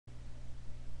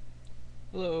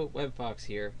Hello, WebFox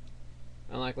here.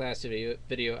 Unlike last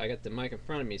video, I got the mic in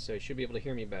front of me, so you should be able to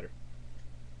hear me better.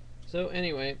 So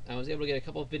anyway, I was able to get a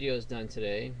couple of videos done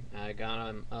today. I got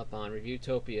them up on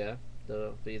Reviewtopia.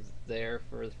 They'll be there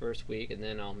for the first week, and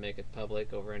then I'll make it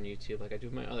public over on YouTube like I do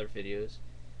my other videos.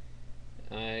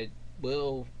 I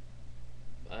will,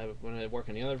 when I work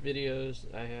on the other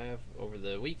videos I have over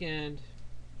the weekend,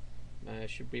 I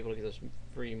should be able to get those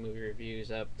free movie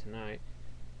reviews up tonight.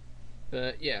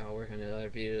 But yeah, I'll work on the other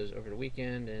videos over the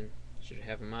weekend and should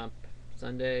have them up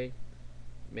Sunday,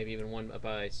 maybe even one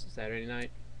by Saturday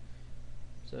night.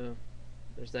 So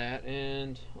there's that.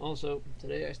 And also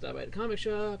today I stopped by the comic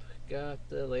shop, got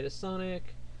the latest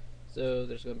Sonic. So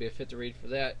there's going to be a fit to read for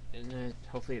that, and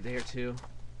hopefully a day or two.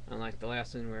 Unlike the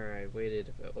last one where I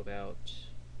waited about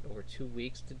over 2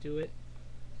 weeks to do it.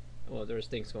 Well, there was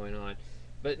things going on,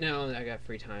 but now I got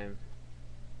free time.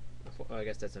 I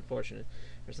guess that's unfortunate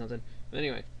or something. But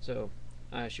anyway, so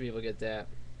I should be able to get that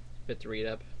fit to read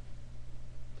up,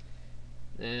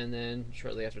 and then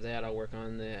shortly after that I'll work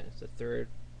on the third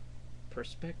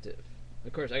perspective.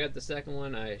 Of course, I got the second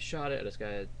one. I shot it. I just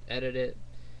gotta edit it,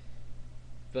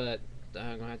 but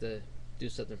I'm gonna have to do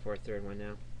something for a third one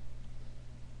now.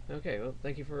 Okay, well,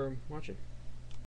 thank you for watching.